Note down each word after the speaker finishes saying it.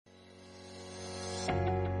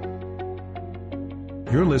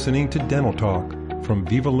You're listening to Dental Talk from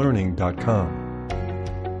VivaLearning.com.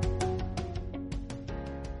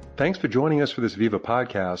 Thanks for joining us for this Viva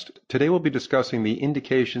podcast. Today we'll be discussing the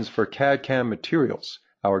indications for CAD/CAM materials.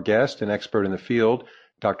 Our guest and expert in the field,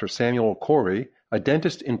 Dr. Samuel Corey, a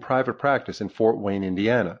dentist in private practice in Fort Wayne,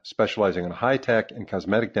 Indiana, specializing in high-tech and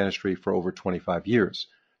cosmetic dentistry for over 25 years.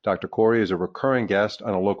 Dr. Corey is a recurring guest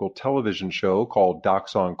on a local television show called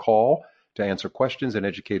Docs on Call to answer questions and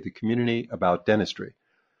educate the community about dentistry.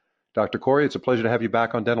 Dr. Corey, it's a pleasure to have you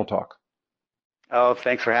back on Dental Talk. Oh,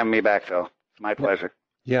 thanks for having me back, Phil. It's my pleasure.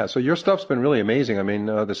 Yeah, so your stuff's been really amazing. I mean,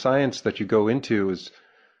 the science that you go into is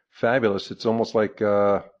fabulous. It's almost like,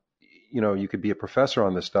 you could be a professor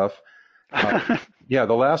on this stuff. Yeah,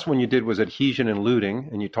 the last one you did was adhesion and luting,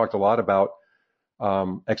 and you talked a lot about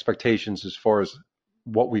expectations as far as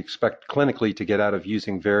what we expect clinically to get out of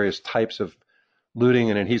using various types of luting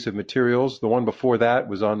and adhesive materials. The one before that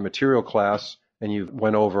was on material class, and you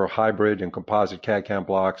went over hybrid and composite CAD/CAM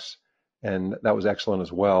blocks, and that was excellent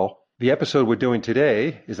as well. The episode we're doing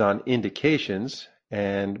today is on indications,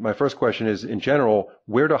 and my first question is, in general,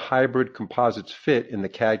 where do hybrid composites fit in the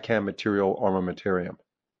CAD/CAM material armamentarium?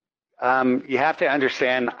 You have to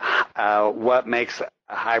understand what makes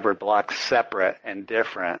a hybrid block separate and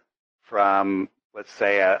different from, let's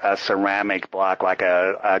say, a ceramic block, like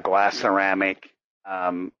a glass ceramic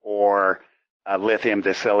or a lithium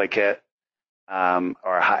disilicate,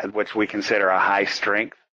 which we consider a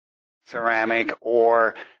high-strength ceramic,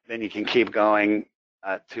 or then you can keep going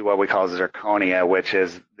to what we call zirconia, which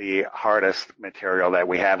is the hardest material that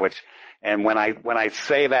we have. And when I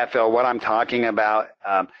say that, Phil, what I'm talking about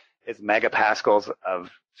is megapascals of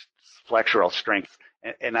flexural strength.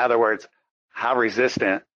 In other words, how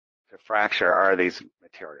resistant to fracture are these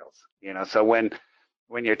materials? So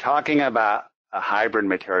when you're talking about a hybrid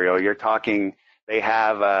material, you're talking they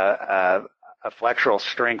have a flexural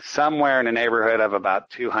strength somewhere in the neighborhood of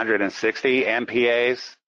about 260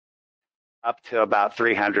 MPAs up to about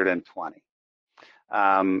 320.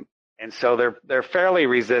 And so they're fairly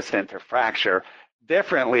resistant to fracture,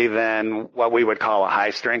 differently than what we would call a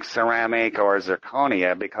high-strength ceramic or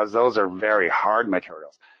zirconia, because those are very hard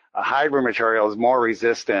materials. A hybrid material is more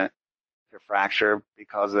resistant to fracture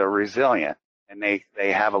because they're resilient, and they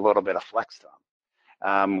have a little bit of flex to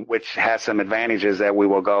them, which has some advantages that we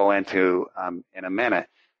will go into in a minute.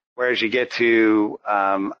 Whereas you get to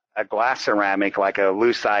a glass ceramic, like a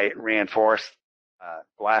lucite reinforced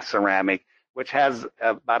glass ceramic, which has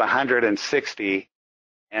about 160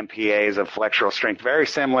 MPAs of flexural strength, very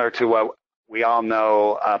similar to what we all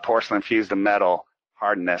know porcelain fused to metal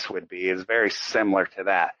hardness would be, is very similar to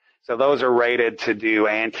that. So those are rated to do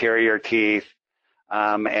anterior teeth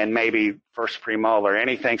and maybe first premolar.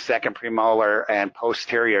 Anything second premolar and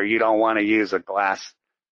posterior, you don't want to use a glass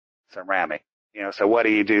ceramic. So what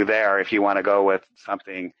do you do there? If you want to go with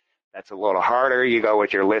something that's a little harder, you go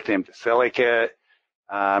with your lithium disilicate,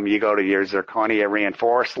 you go to your zirconia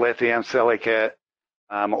reinforced lithium silicate,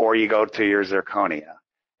 or you go to your zirconia.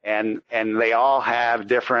 And they all have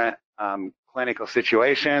different clinical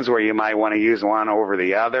situations where you might want to use one over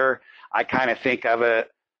the other. I kind of think of it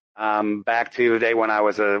back to the day when I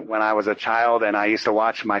was a child, and I used to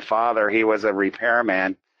watch my father. He was a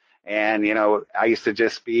repairman, and I used to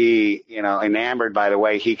just be enamored by the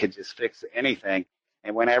way he could just fix anything.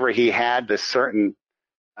 And whenever he had this certain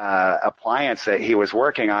appliance that he was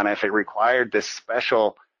working on, if it required this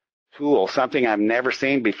special tool, something I've never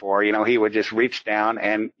seen before, he would just reach down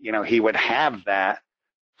and he would have that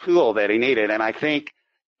tool that he needed. And I think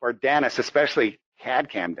for dentists, especially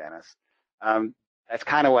CAD/CAM dentists, that's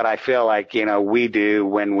kind of what I feel like, we do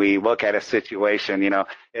when we look at a situation.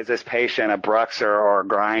 Is this patient a bruxer or a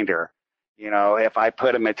grinder? If I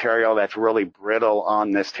put a material that's really brittle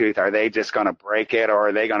on this tooth, are they just going to break it, or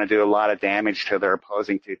are they going to do a lot of damage to their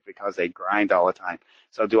opposing tooth because they grind all the time?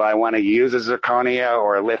 So do I want to use a zirconia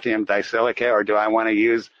or a lithium disilicate, or do I want to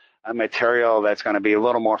use a material that's going to be a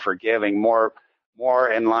little more forgiving, more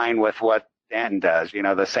in line with what Denton does,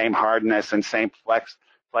 the same hardness and same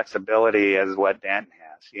flexibility as what Denton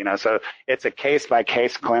has, So it's a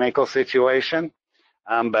case-by-case clinical situation,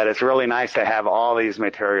 but it's really nice to have all these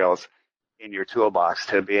materials in your toolbox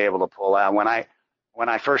to be able to pull out. When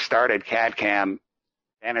I first started CAD/CAM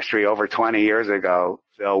dentistry over 20 years ago,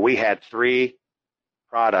 Phil, we had 3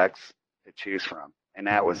 products to choose from, and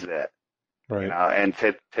that was it. Right. And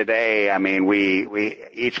today, I mean, we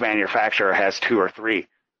each manufacturer has 2 or 3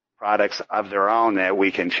 products of their own that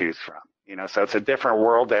we can choose from. So it's a different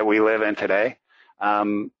world that we live in today.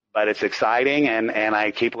 But it's exciting, and I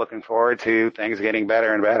keep looking forward to things getting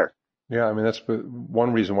better and better. Yeah, I mean that's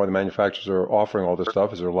one reason why the manufacturers are offering all this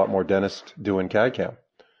stuff is there are a lot more dentists doing CAD/CAM.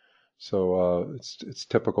 So it's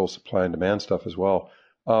typical supply and demand stuff as well.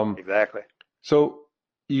 Um, Exactly. so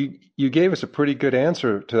you gave us a pretty good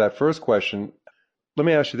answer to that first question. Let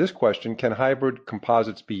me ask you this question: can hybrid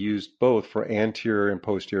composites be used both for anterior and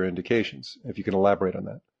posterior indications? If you can elaborate on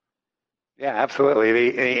that. Yeah,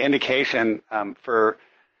 absolutely. The indication for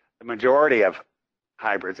the majority of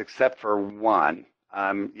hybrids, except for one,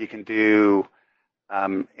 you can do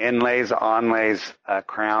inlays, onlays,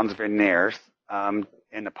 crowns, veneers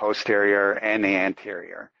in the posterior and the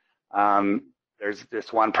anterior. There's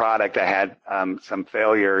this one product that had some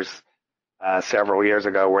failures several years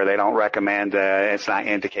ago where they don't recommend, it's not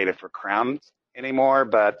indicated for crowns anymore,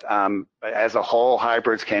 but as a whole,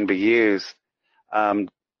 hybrids can be used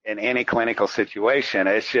in any clinical situation.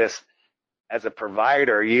 It's just, as a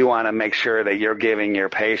provider, you want to make sure that you're giving your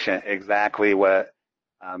patient exactly what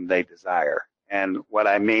they desire. And what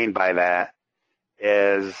I mean by that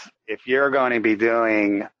is if you're going to be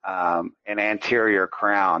doing an anterior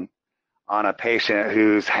crown on a patient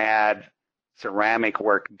who's had ceramic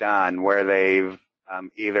work done where they've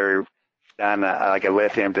either done like a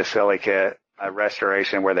lithium disilicate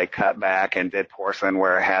restoration where they cut back and did porcelain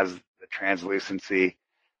where it has the translucency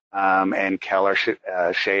and color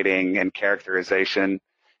shading and characterization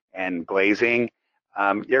and glazing,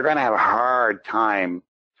 you're going to have a hard time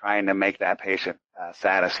trying to make that patient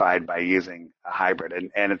satisfied by using a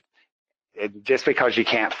hybrid. And just because you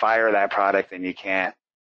can't fire that product and you can't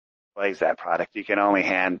glaze that product, you can only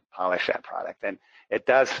hand polish that product. And it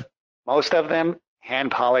does, most of them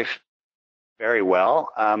hand polish very well.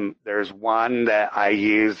 There's one that I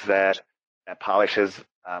use that polishes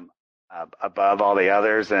above all the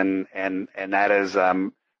others, and that is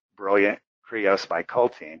Brilliant Krios by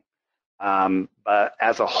Coltine. But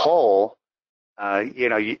as a whole,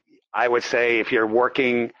 I would say if you're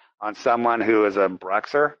working on someone who is a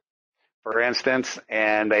bruxer, for instance,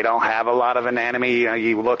 and they don't have a lot of anatomy,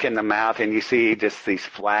 you look in the mouth and you see just these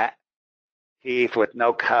flat teeth with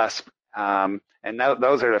no cusp. And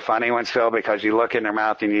those are the funny ones, Phil, because you look in their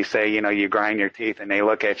mouth and you say, you grind your teeth, and they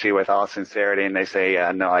look at you with all sincerity and they say,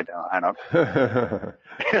 no, I don't.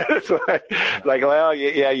 It's like, well,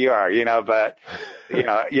 yeah, you are, but, you're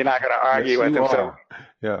not going to argue with them. So,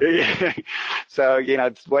 yeah. So,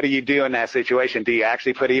 what do you do in that situation? Do you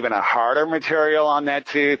actually put even a harder material on that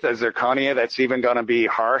tooth, a zirconia that's even going to be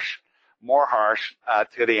more harsh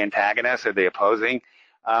to the antagonist or the opposing?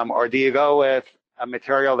 Or do you go with a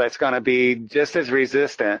material that's going to be just as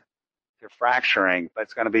resistant to fracturing, but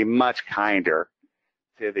it's going to be much kinder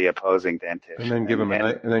to the opposing dentition? And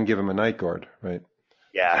then give them a night guard, right?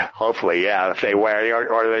 Yeah, hopefully, yeah. If they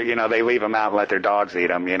wear, or they leave them out and let their dogs eat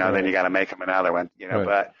them, right. Then you got to make them another one,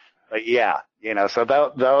 right. But yeah, so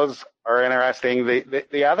those are interesting.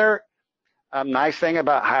 The other nice thing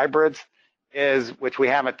about hybrids is, which we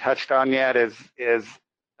haven't touched on yet, is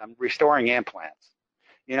restoring implants.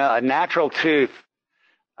 A natural tooth,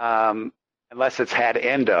 unless it's had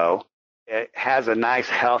endo, it has a nice,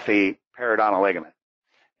 healthy periodontal ligament.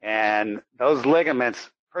 And those ligaments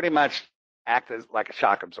pretty much act as like a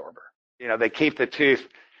shock absorber. They keep the tooth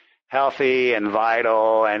healthy and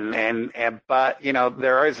vital, but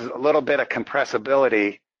there is a little bit of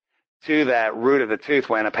compressibility to that root of the tooth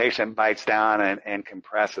when a patient bites down and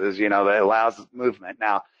compresses, that allows movement.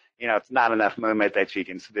 Now, it's not enough movement that you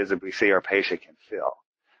can visibly see or a patient can feel,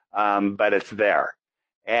 but it's there.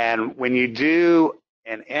 And when you do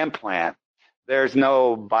an implant, there's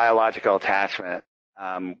no biological attachment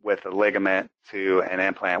with the ligament to an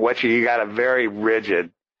implant. You got a very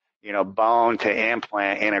rigid, bone to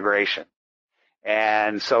implant integration.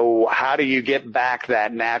 And so how do you get back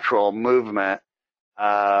that natural movement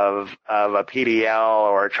of a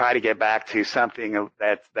PDL, or try to get back to something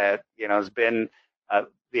that has been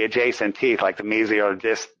the adjacent teeth, like the mesial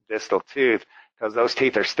or distal tooth, because those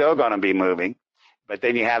teeth are still going to be moving, but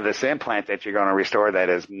then you have this implant that you're going to restore that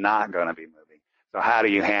is not going to be moving. So how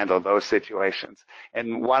do you handle those situations?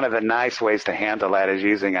 And one of the nice ways to handle that is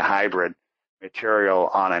using a hybrid material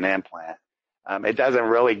on an implant. It doesn't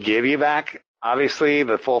really give you back, obviously,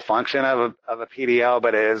 the full function of a PDL,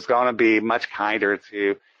 but it is going to be much kinder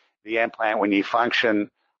to the implant. When you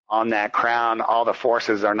function on that crown, all the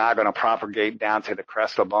forces are not going to propagate down to the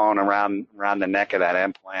crestal bone around the neck of that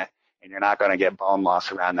implant, and you're not going to get bone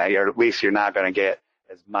loss around that. Or at least you're not going to get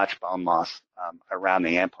as much bone loss around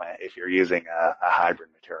the implant if you're using a hybrid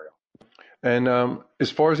material. And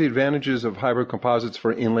as far as the advantages of hybrid composites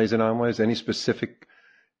for inlays and onlays, any specific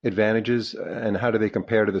advantages, and how do they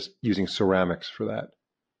compare to this using ceramics for that?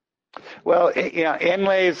 Well,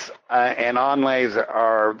 inlays and onlays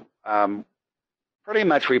are pretty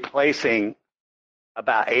much replacing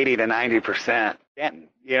about 80 to 90% dentin.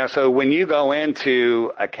 So when you go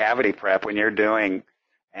into a cavity prep, when you're doing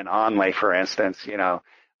an onlay, for instance,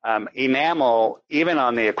 enamel, even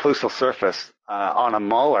on the occlusal surface, on a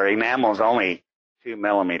molar, enamel is only 2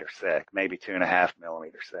 millimeters thick, maybe 2.5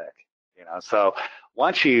 millimeters thick. So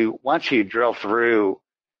once you drill through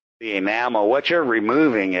the enamel, what you're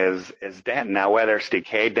removing is dentin. Now, whether it's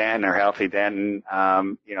decayed dentin or healthy dentin,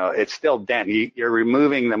 it's still dentin. You're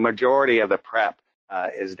removing the majority of the prep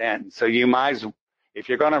is dentin. So if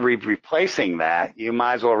you're going to be replacing that, you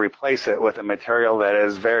might as well replace it with a material that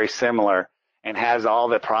is very similar and has all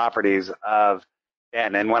the properties of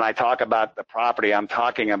dentin. And when I talk about the property, I'm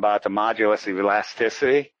talking about the modulus of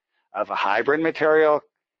elasticity of a hybrid material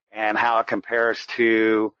and how it compares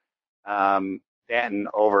to dentin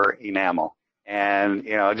over enamel. And,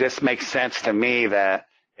 it just makes sense to me that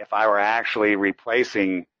if I were actually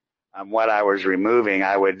replacing what I was removing,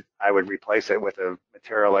 I would replace it with a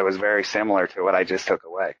material that was very similar to what I just took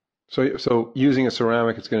away. So using a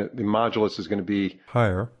ceramic, the modulus is going to be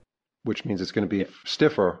higher, which means it's going to be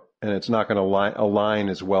stiffer, and it's not going to align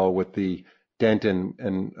as well with the dentin.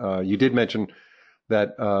 And you did mention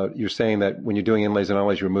that you're saying that when you're doing inlays and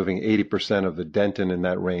onlays, you're removing 80% of the dentin in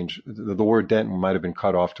that range. The word dentin might have been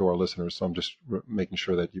cut off to our listeners, so I'm just making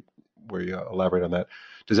sure that we elaborate on that.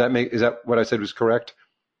 Is that what I said was correct?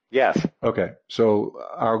 Yes. Okay. So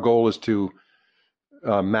our goal is to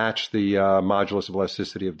match the modulus of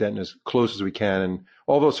elasticity of dentin as close as we can. And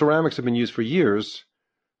although ceramics have been used for years,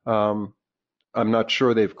 I'm not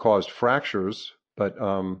sure they've caused fractures, but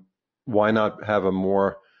why not have a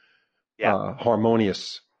more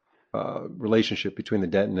harmonious relationship between the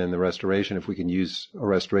dentin and the restoration if we can use a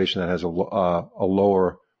restoration that has a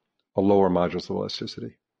lower modulus of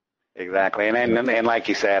elasticity? Exactly. And like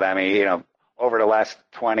you said, over the last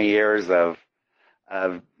 20 years of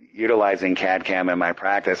utilizing CAD/CAM in my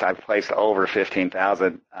practice, I've placed over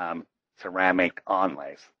 15,000 ceramic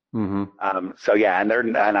onlays. Mm-hmm.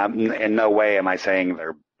 And I'm in no way am I saying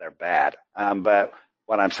they're bad. But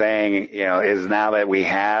what I'm saying, is now that we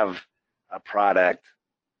have a product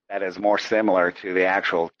that is more similar to the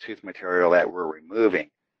actual tooth material that we're removing,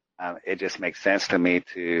 it just makes sense to me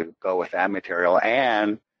to go with that material.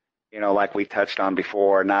 And, like we touched on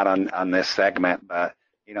before, not on this segment, but,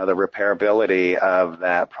 the repairability of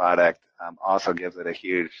that product also gives it a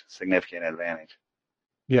huge, significant advantage.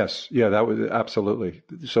 Yes. Yeah, that was absolutely.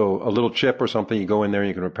 So a little chip or something, you go in there and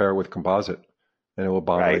you can repair it with composite and it will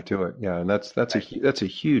bond right to it. Yeah. And that's a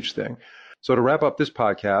huge thing. So to wrap up this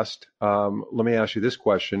podcast, let me ask you this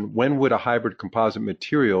question. When would a hybrid composite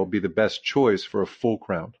material be the best choice for a full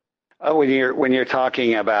crown? Oh, when you're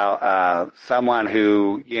talking about someone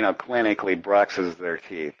who, clinically bruxes their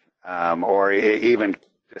teeth, or even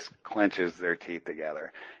just clenches their teeth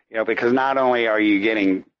together, because not only are you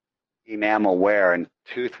getting enamel wear and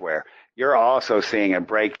tooth wear, you're also seeing a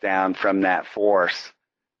breakdown from that force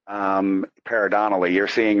periodontally. You're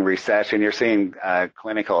seeing recession, you're seeing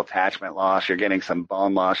clinical attachment loss, you're getting some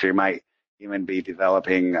bone loss, you might even be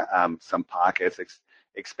developing some pockets,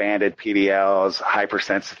 expanded PDLs,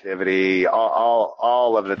 hypersensitivity,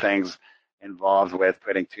 all of the things involved with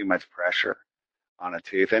putting too much pressure on a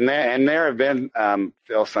tooth. And there have been,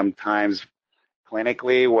 Phil, some times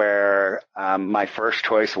clinically where my first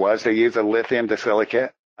choice was to use a lithium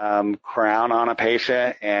disilicate crown on a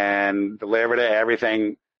patient and delivered it.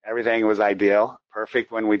 Everything was ideal,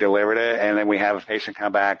 perfect when we delivered it. And then we have a patient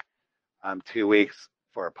come back 2 weeks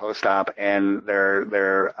for a post-op, and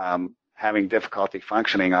they're having difficulty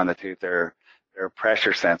functioning on the tooth. They're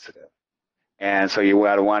pressure sensitive. And so you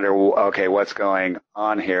got to wonder, okay, what's going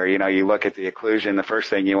on here? You look at the occlusion. The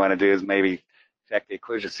first thing you want to do is maybe check the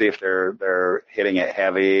occlusion, see if they're hitting it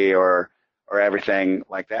heavy or everything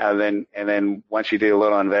like that. And then once you do a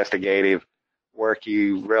little investigative work,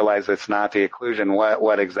 you realize it's not the occlusion.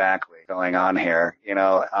 What exactly is going on here?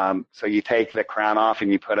 So you take the crown off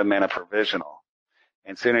and you put them in a provisional.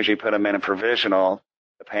 And as soon as you put them in a provisional,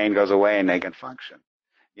 the pain goes away and they can function.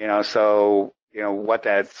 So what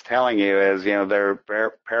that's telling you is, their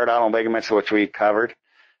periodontal ligaments, which we covered,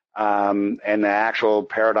 and the actual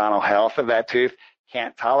periodontal health of that tooth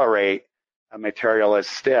can't tolerate a material as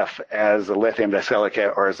stiff as a lithium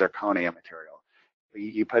disilicate or a zirconia material.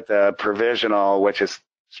 You put the provisional, which is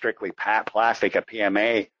strictly plastic, a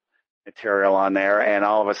PMA material on there, and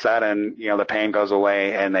all of a sudden, the pain goes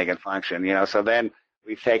away and they can function. So then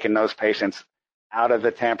we've taken those patients out of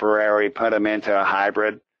the temporary, put them into a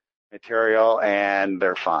hybrid material, and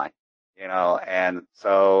they're fine. And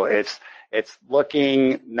so it's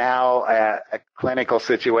looking now at a clinical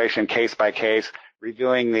situation case by case,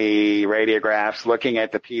 reviewing the radiographs, looking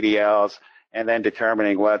at the PDLs, and then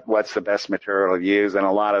determining what's the best material to use. And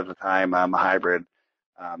a lot of the time, a hybrid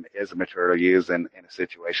is a material used in a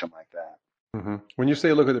situation like that. Mm-hmm. When you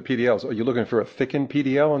say look at the PDLs, are you looking for a thickened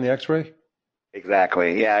PDL on the X-ray?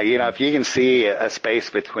 Exactly. Yeah. If you can see a space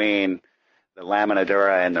between the lamina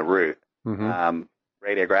dura and the root,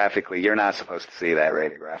 radiographically, you're not supposed to see that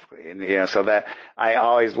radiographically. And, so that I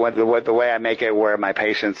always want the way I make it where my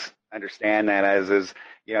patients understand that is,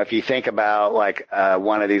 if you think about like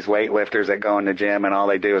one of these weightlifters that go in the gym and all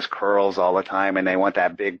they do is curls all the time and they want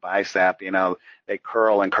that big bicep, they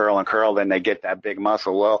curl and curl and curl, then they get that big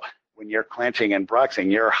muscle. Well, when you're clenching and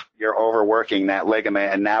bruxing, you're overworking that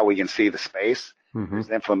ligament, and now we can see the space. There's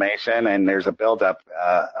inflammation and there's a buildup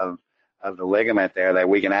of the ligament there that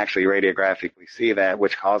we can actually radiographically see that,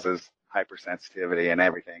 which causes hypersensitivity and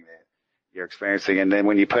everything that you're experiencing. And then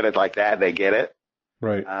when you put it like that, they get it.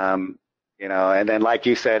 Right. And then like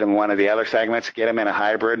you said in one of the other segments, get them in a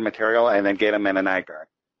hybrid material and then get them in a night guard.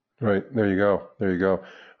 Right. There you go.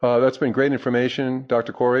 That's been great information,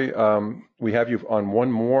 Dr. Corey. We have you on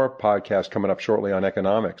one more podcast coming up shortly on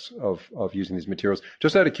economics of using these materials.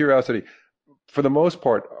 Just out of curiosity, for the most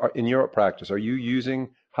part, in your practice, are you using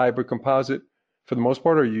hybrid composite for the most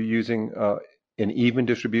part, or are you using an even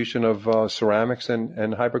distribution of ceramics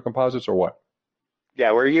and hybrid composites, or what?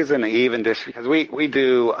 Yeah, we're using an even distribution because we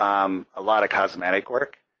do a lot of cosmetic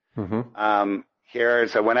work here.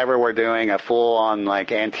 So whenever we're doing a full-on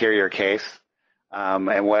like anterior case,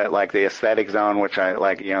 and what like the aesthetic zone, which I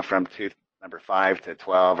like, from tooth number 5 to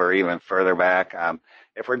 12 or even further back,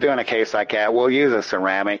 if we're doing a case like that, we'll use a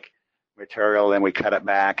ceramic material, then we cut it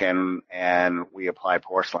back and we apply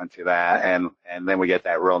porcelain to that, and then we get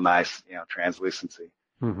that real nice, translucency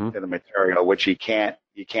to the material, which you can't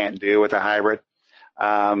do with a hybrid.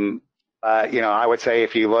 I would say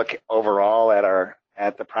if you look overall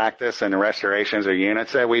at the practice and the restorations or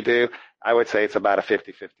units that we do, I would say it's about a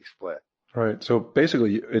 50-50 split. Right. So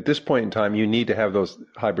basically, at this point in time, you need to have those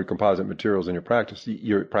hybrid composite materials in your practice.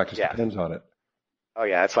 Your practice depends on it. Oh,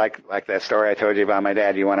 yeah. It's like that story I told you about my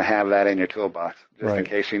dad. You want to have that in your toolbox just in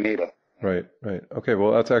case you need it. Right. Okay.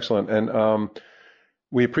 Well, that's excellent. And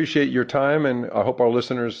we appreciate your time, and I hope our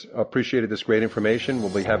listeners appreciated this great information.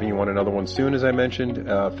 We'll be having you on another one soon, as I mentioned.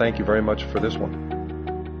 Thank you very much for this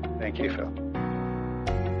one. Thank you, Phil.